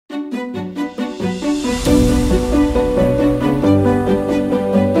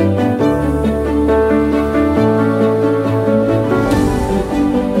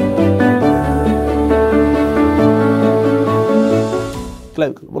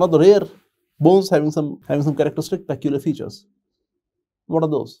one of the rare bones having some characteristic peculiar features. What are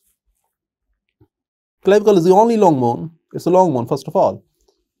those? Clavicle is the only long bone. It's a long bone, first of all.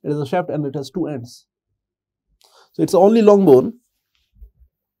 It is a shaft and it has two ends. So it's the only long bone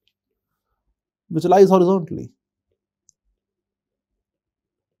which lies horizontally.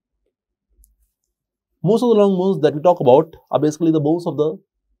 Most of the long bones that we talk about are basically the bones of the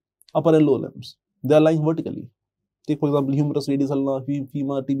upper and lower limbs. They are lying vertically. Take for example humerus, radius ulna,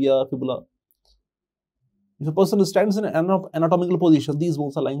 femur, tibia, fibula. If a person stands in an anatomical position, these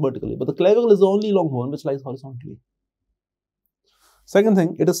bones are lying vertically. But the clavicle is the only long bone which lies horizontally. Second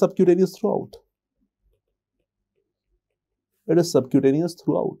thing, it is subcutaneous throughout. It is subcutaneous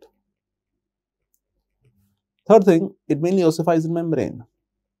throughout. Third thing, it mainly ossifies in membrane.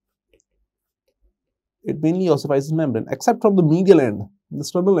 It mainly ossifies in membrane, except from the medial end, the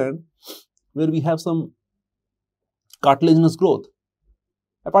sternal end, where we have some cartilaginous growth.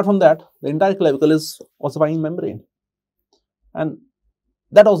 Apart from that, the entire clavicle is ossifying membrane. And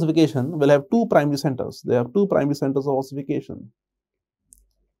that ossification will have two primary centers. They have two primary centers of ossification.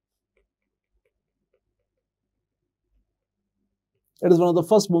 It is one of the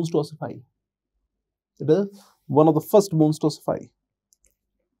first bones to ossify. It is one of the first bones to ossify.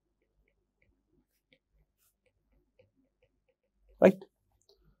 Right?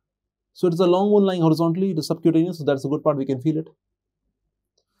 So it is a long bone lying horizontally, it is subcutaneous, so that's the good part, we can feel it.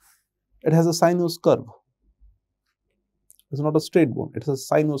 It has a sinuous curve. It's not a straight bone, it has a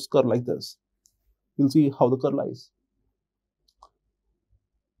sinuous curve like this. You'll see how the curve lies.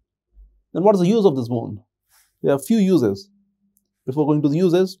 Then what is the use of this bone? There are few uses. Before going to the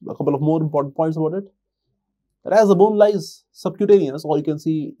uses, a couple of more important points about it. But as the bone lies subcutaneous, or you can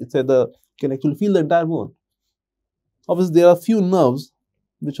see, it's at the, you can actually feel the entire bone. Obviously, there are few nerves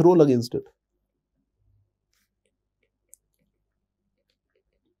which roll against it.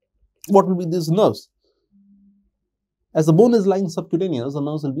 What will be these nerves? As the bone is lying subcutaneous, the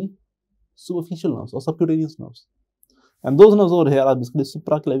nerves will be superficial nerves or subcutaneous nerves. And those nerves over here are basically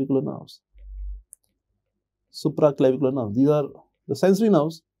supraclavicular nerves. Supraclavicular nerves. These are the sensory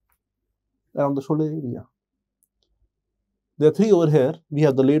nerves around the shoulder area. There are three over here. We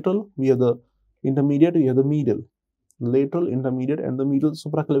have the lateral, we have the intermediate, we have the medial. Lateral, intermediate, and the medial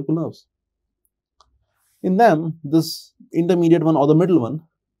supraclavicular nerves. In them, this intermediate one or the middle one,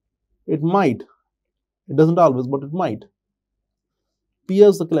 it might, it doesn't always, but it might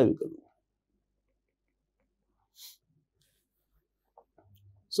pierce the clavicle.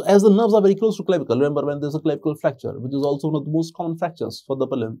 So as the nerves are very close to clavicle, remember when there's a clavicle fracture, which is also one of the most common fractures for the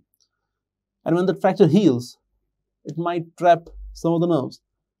upper limb, and when that fracture heals, it might trap some of the nerves,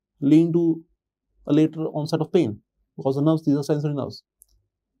 leading to a later onset of pain, because the nerves, these are sensory nerves,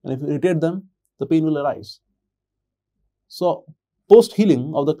 and if you irritate them, the pain will arise. So post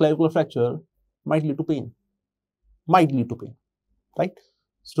healing of the clavicular fracture might lead to pain, right?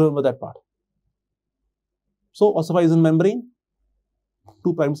 So remember that part. So ossifies in membrane,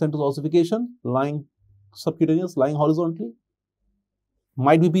 two primary centers of ossification, lying subcutaneous, lying horizontally,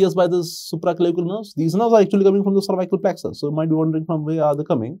 might be pierced by the supraclavicular nerves. These nerves are actually coming from the cervical plexus, so you might be wondering from where are they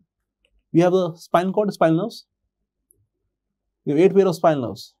coming. We have the spinal cord, spinal nerves. We have 8 pairs of spinal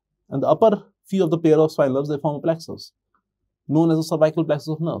nerves, and the upper few of the pair of spinal nerves, they form a plexus, known as the cervical plexus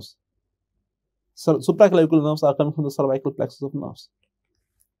of nerves. So supraclavicular nerves are coming from the cervical plexus of nerves.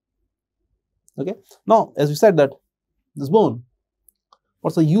 Okay. Now, as we said that this bone,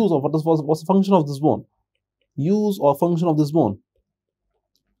 what's the use of, what's the function of this bone? Use or function of this bone.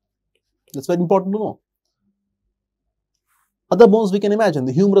 That's very important to know. Other bones we can imagine,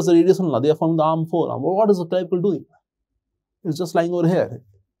 the humerus, the radius ulna, they are from the arm, forearm. What is the clavicle doing? It's just lying over here.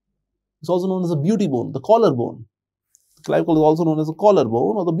 It's also known as a beauty bone, the collar bone. The clavicle is also known as a collar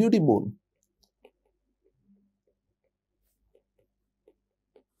bone or the beauty bone.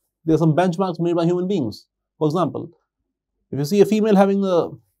 There are some benchmarks made by human beings. For example, if you see a female having a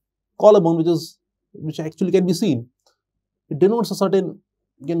collarbone, which actually can be seen, it denotes a certain,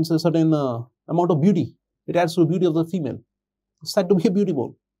 amount of beauty. It adds to the beauty of the female. It's said to be a beauty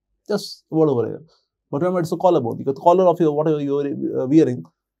bone. Just a word over here. But remember, it's a collarbone because the collar of your whatever you are wearing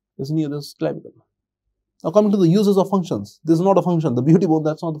is near this clavicle. Now coming to the uses of functions. This is not a function. The beauty bone,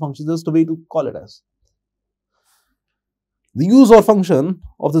 that's not the function. Just a way to call it as. The use or function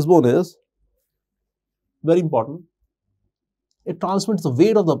of this bone is very important. It transmits the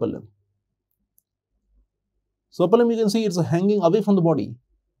weight of the upper limb. So upper limb, you can see it's hanging away from the body.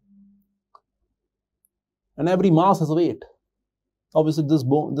 And every mass has a weight. Obviously, this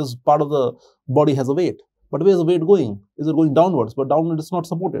part of the body has a weight. But where is the weight going? Is it going downwards? But downwards is not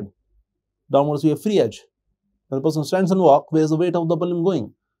supported. Downwards, we have free edge. When the person stands and walks, where is the weight of the upper limb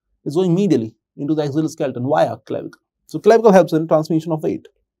going? is going medially into the axial skeleton via clavicle. So clavicle helps in transmission of weight.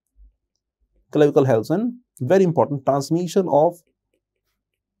 Clavicle helps in very important transmission of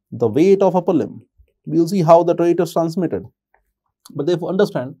the weight of upper limb. We will see how that weight is transmitted. But therefore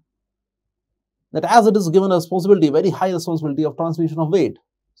understand that as it is given a responsibility, very high responsibility of transmission of weight.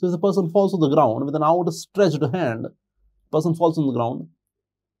 So if the person falls on the ground with an outstretched hand, person falls on the ground,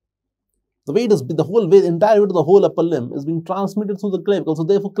 the weight is, the whole weight, entire weight of the whole upper limb is being transmitted through the clavicle. So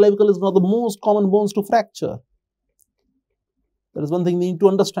therefore clavicle is one of the most common bones to fracture. That is one thing we need to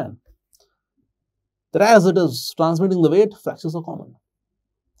understand. That as it is transmitting the weight, fractures are common.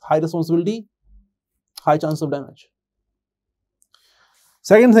 High responsibility, high chance of damage.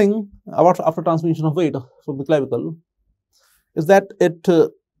 Second thing about after transmission of weight from the clavicle is that it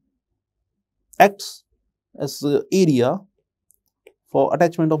acts as the area for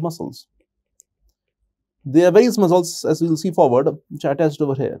attachment of muscles. There are various muscles, as we will see forward, which are attached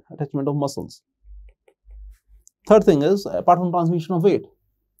over here, attachment of muscles. Third thing is, apart from transmission of weight,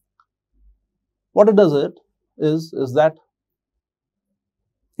 what it does is that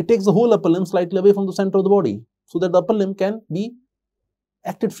it takes the whole upper limb slightly away from the center of the body, so that the upper limb can be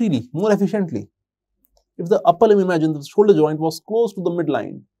acted freely, more efficiently. If the upper limb, imagine the shoulder joint was close to the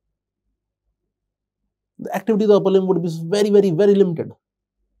midline, the activity of the upper limb would be very, very, very limited.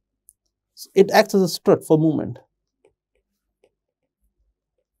 So it acts as a strut for movement,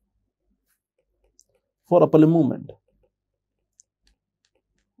 for upper limb movement.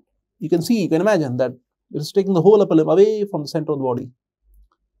 You can see, you can imagine that it is taking the whole upper limb away from the center of the body,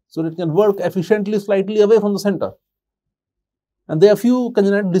 so that it can work efficiently slightly away from the center. And there are few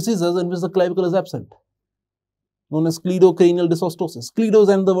congenital diseases in which the clavicle is absent, known as cleidocranial dysostosis. Cleido is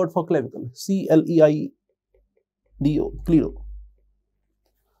another word for clavicle, C-L-E-I-D-O, cleido.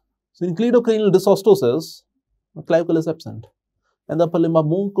 So in cleidocranial dysostosis, the clavicle is absent, and the upper limb are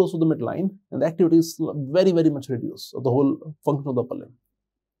more close to the midline, and the activity is very, very much reduced of the whole function of the upper limb.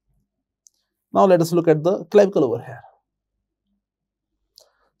 Now let us look at the clavicle over here.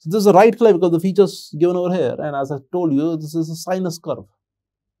 So this is the right clavicle, the features given over here, and as I told you, this is a sinus curve.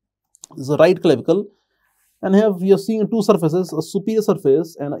 This is the right clavicle, and here we are seeing two surfaces, a superior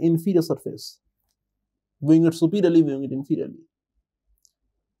surface and an inferior surface. Viewing it superiorly, viewing it inferiorly.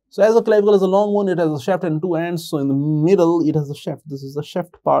 So as the clavicle is a long one, it has a shaft and two ends. So in the middle, it has a shaft. This is the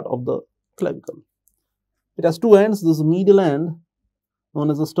shaft part of the clavicle. It has two ends. This is the medial end,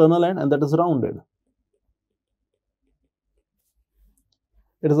 known as the sternal end, and that is rounded.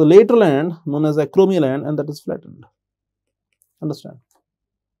 It is a lateral end, known as the acromial end, and that is flattened. Understand?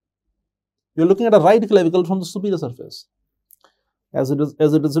 You are looking at a right clavicle from the superior surface. As it is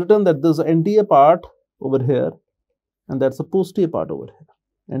written that there is an anterior part over here, and that's a posterior part over here.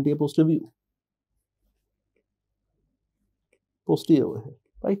 Anterior posterior view. Posterior over here,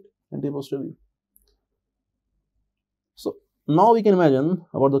 right? Anterior posterior view. So now we can imagine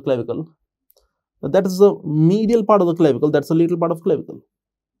about the clavicle, that is the medial part of the clavicle, that's the lateral part of clavicle.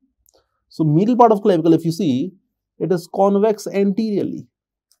 So medial part of clavicle, if you see, it is convex anteriorly,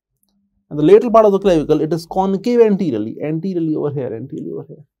 and the lateral part of the clavicle, it is concave anteriorly over here, anteriorly over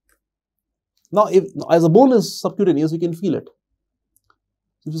here. Now, as the bone is subcutaneous, you can feel it.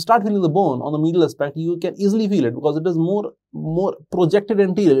 If you start feeling the bone on the medial aspect, you can easily feel it because it is more projected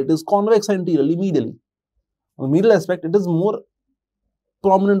anteriorly. It is convex anteriorly, medially. On the medial aspect, it is more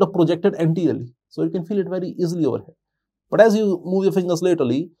prominent or projected anteriorly. So you can feel it very easily over here. But as you move your fingers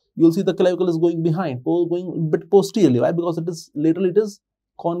laterally, you will see the clavicle is going behind, going a bit posteriorly. Why? Because it is laterally, it is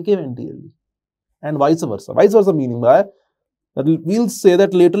concave anteriorly, and vice versa. Vice versa meaning by that we will say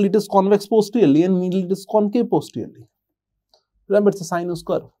that laterally it is convex posteriorly and medially it is concave posteriorly. Remember, it's a sinus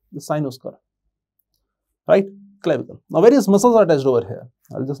curve, the sinus curve, right? Clavicle. Now, various muscles are attached over here.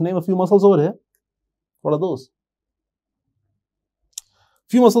 I'll just name a few muscles over here. What are those?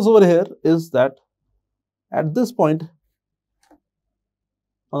 Few muscles over here is that at this point,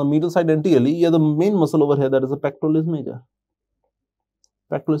 on the medial side anteriorly, you have the main muscle over here, that is the pectoralis major.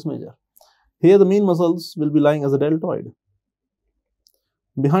 Pectoralis major. Here, the main muscles will be lying as a deltoid.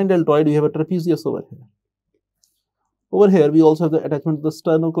 Behind deltoid, we have a trapezius over here. Over here, we also have the attachment to the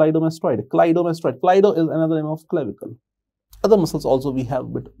sternocleidomastoid. Cleidomastoid. Cleido is another name of clavicle. Other muscles also we have,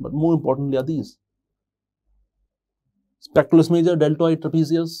 but more importantly are these. Pectoralis major, deltoid,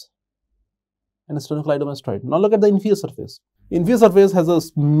 trapezius, and sternocleidomastoid. Now look at the inferior surface. Inferior surface has a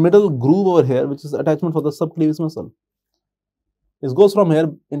middle groove over here, which is attachment for the subclavius muscle. It goes from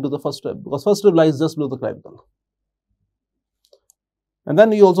here into the first rib, because first rib lies just below the clavicle. And then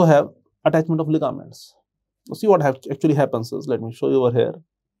we also have attachment of ligaments. So see what actually happens is, let me show you over here.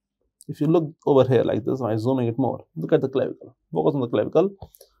 If you look over here like this, I'm zooming it more. Look at the clavicle. Focus on the clavicle.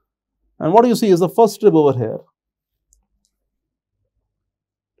 And what you see is the first rib over here.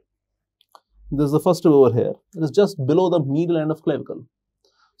 This is the first rib over here. It is just below the medial end of clavicle.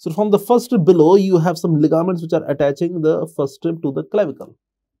 So from the first rib below, you have some ligaments which are attaching the first rib to the clavicle.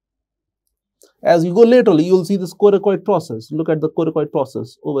 As you go laterally, you will see this coracoid process. Look at the coracoid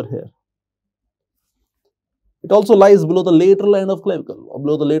process over here. It also lies below the lateral end of clavicle, or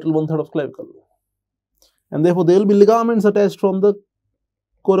below the lateral 1/3 of clavicle. And therefore, there will be ligaments attached from the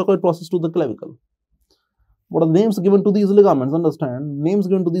coracoid process to the clavicle. What are the names given to these ligaments? Understand, names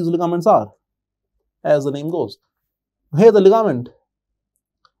given to these ligaments are, as the name goes. Here, the ligament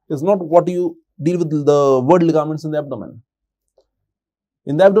is not what you deal with the word ligaments in the abdomen.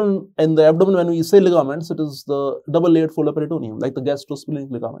 In the abdomen, when we say ligaments, it is the double-layered fold of peritoneum, like the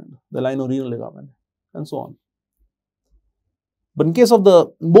gastrosplenic ligament, the linorenal ligament, and so on. But in case of the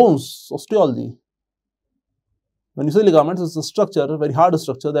bones, osteology, when you say ligaments, it's a structure, a very hard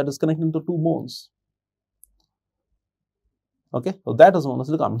structure that is connecting to two bones. Okay, so that is known as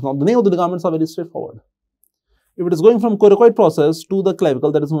ligaments. Now, the name of the ligaments are very straightforward. If it is going from coracoid process to the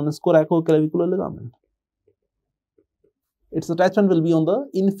clavicle, that is known as coracoclavicular ligament. Its attachment will be on the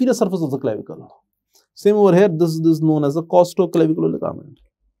inferior surface of the clavicle. Same over here, this is known as the costoclavicular ligament.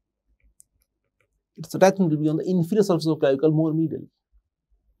 Its attachment will be on the inferior surface of the clavicle, more medial.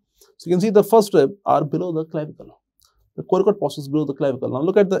 So you can see the first rib are below the clavicle. The coracoid process below the clavicle. Now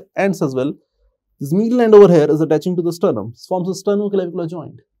look at the ends as well. This medial end over here is attaching to the sternum. This forms a sternoclavicular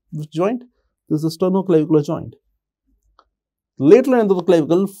joint. Which joint? This is a sternoclavicular joint. Lateral end of the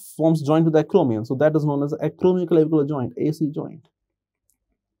clavicle forms joint with the acromion. So that is known as the acromioclavicular joint, AC joint.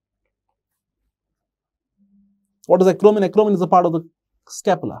 What is acromion? Acromion is a part of the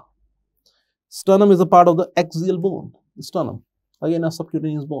scapula. Sternum is a part of the axial bone. The sternum, again a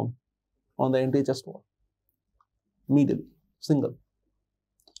subcutaneous bone on the anterior chest wall. Medially, single.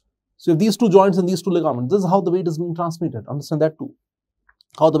 So you have these two joints and these two ligaments. This is how the weight is being transmitted. Understand that too.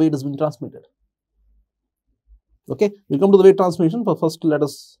 How the weight is being transmitted. Okay, we'll come to the weight transmission, but first let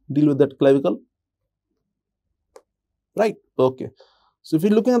us deal with that clavicle. Right, okay. So if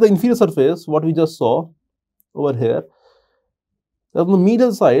you're looking at the inferior surface, what we just saw over here, on the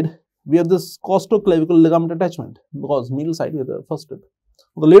medial side, we have this costoclavicular ligament attachment, because medial side we have the first rib.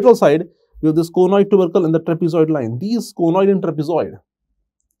 On the lateral side, we have this conoid tubercle and the trapezoid line. These conoid and trapezoid,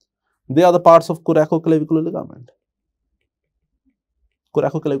 they are the parts of coracoclavicular ligament.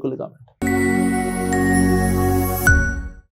 Coracoclavicular ligament.